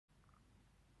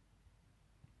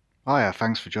Hiya,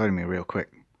 thanks for joining me real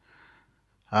quick.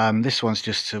 This one's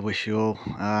just to wish you all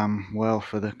well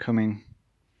for the coming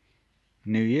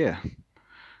new year,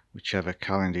 whichever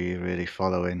calendar you're really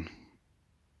following.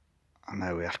 I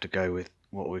know we have to go with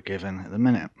what we're given at the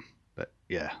minute, but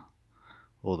yeah,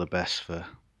 all the best for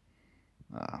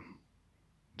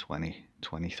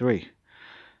 2023.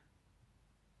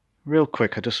 Real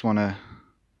quick, I just want to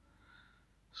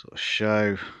sort of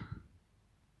show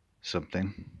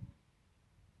something.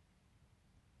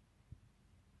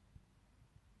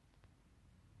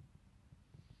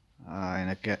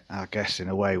 I guess in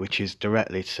a way which is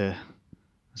directly to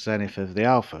Zenith of the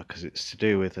Alpha, because it's to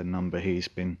do with a number he's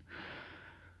been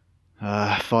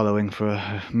following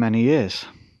for many years.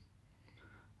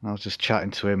 I was just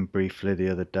chatting to him briefly the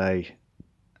other day,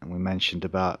 and we mentioned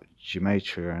about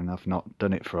gematria, and I've not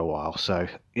done it for a while. So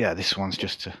yeah, this one's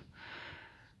just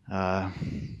to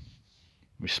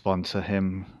respond to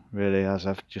him, really, as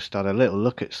I've just had a little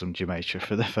look at some gematria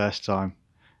for the first time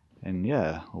in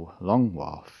a long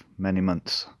while, many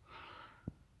months.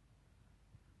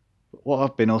 But what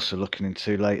I've been also looking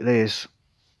into lately is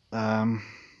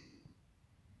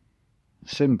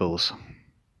symbols,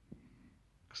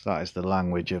 because that is the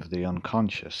language of the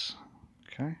unconscious.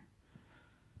 Okay,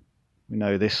 we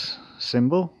know this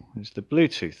symbol is the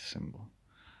Bluetooth symbol.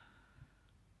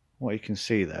 What you can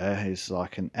see there is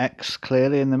like an X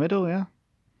clearly in the middle, yeah?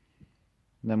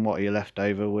 And then what are you left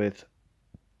over with?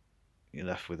 You're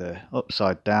left with a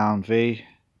upside down V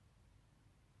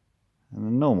and a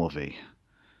normal V.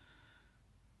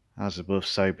 As above,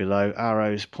 so below,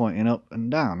 arrows pointing up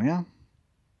and down, yeah?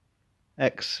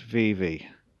 XVV.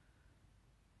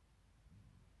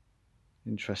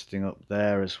 Interesting up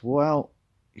there as well,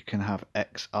 you can have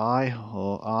XI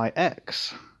or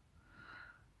IX.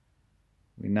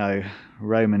 We know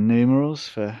Roman numerals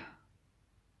for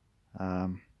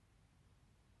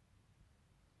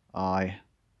IX.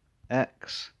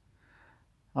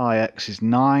 IX is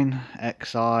 9,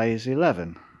 XI is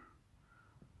 11.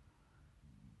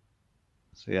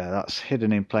 So yeah, that's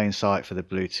hidden in plain sight for the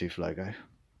Bluetooth logo.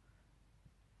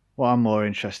 What I'm more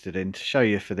interested in, to show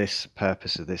you for this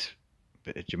purpose of this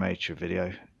bit of gematria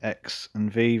video, X and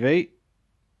VV.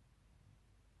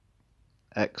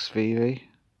 XVV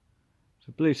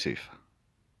for Bluetooth.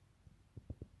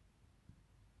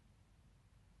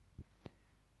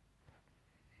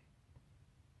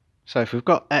 So if we've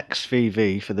got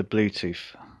XVV for the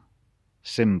Bluetooth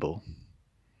symbol,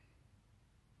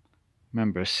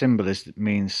 remember a symbol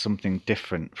means something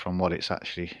different from what it's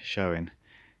actually showing.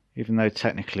 Even though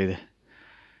technically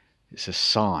it's a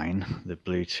sign, the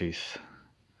Bluetooth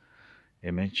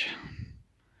image,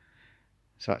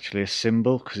 it's actually a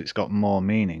symbol because it's got more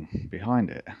meaning behind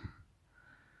it.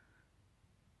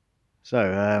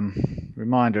 So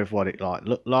reminder of what it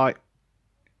looked like.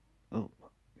 Oh,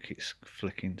 it keeps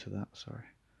flicking to that, sorry.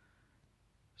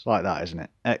 It's like that, isn't it?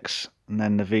 X and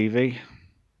then the VV.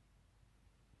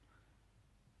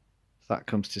 So that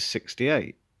comes to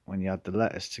 68 when you add the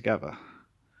letters together.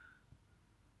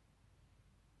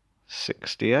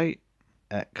 68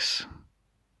 X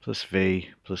plus V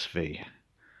plus V.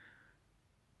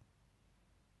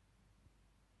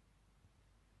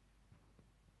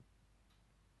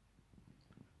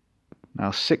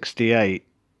 Now 68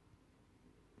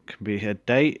 can be a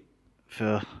date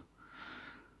for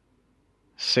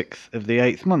 6th of the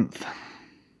 8th month.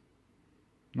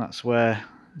 That's where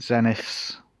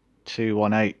Zenith's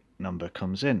 218 number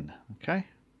comes in. Okay,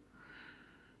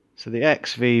 so the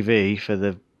XVV for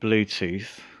the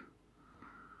Bluetooth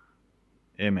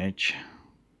image,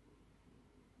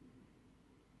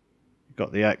 you've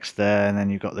got the X there, and then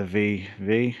you've got the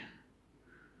VV.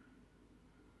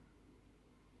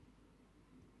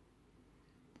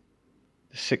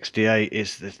 The 68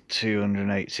 is the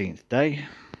 218th day.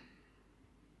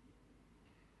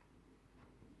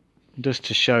 Just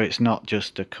to show it's not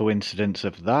just a coincidence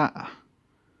of that,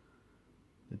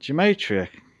 the gematria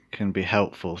can be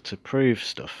helpful to prove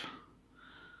stuff.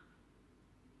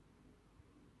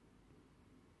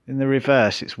 In the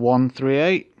reverse, it's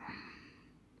 138,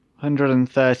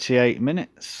 138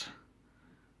 minutes.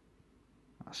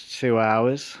 That's 2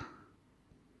 hours,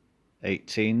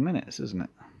 18 minutes, isn't it?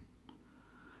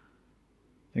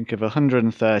 Think of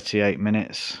 138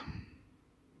 minutes.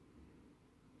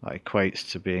 That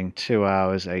equates to being 2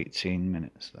 hours, 18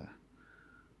 minutes there.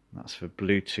 That's for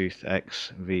Bluetooth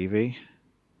XVV.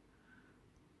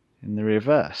 In the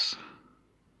reverse,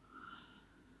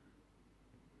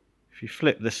 if you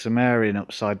flip the Sumerian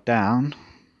upside down,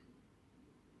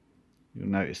 you'll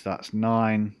notice that's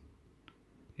 9,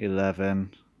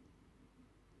 11,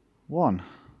 1.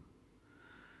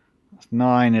 That's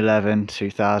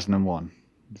 9/11/2001.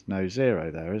 There's no 0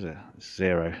 there, is it? It's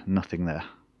 0, nothing there.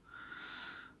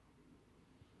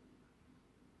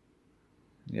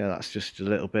 Yeah, that's just a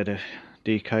little bit of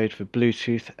decode for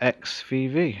Bluetooth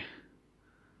XVV.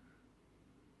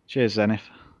 Cheers Zenith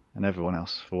and everyone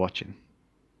else for watching.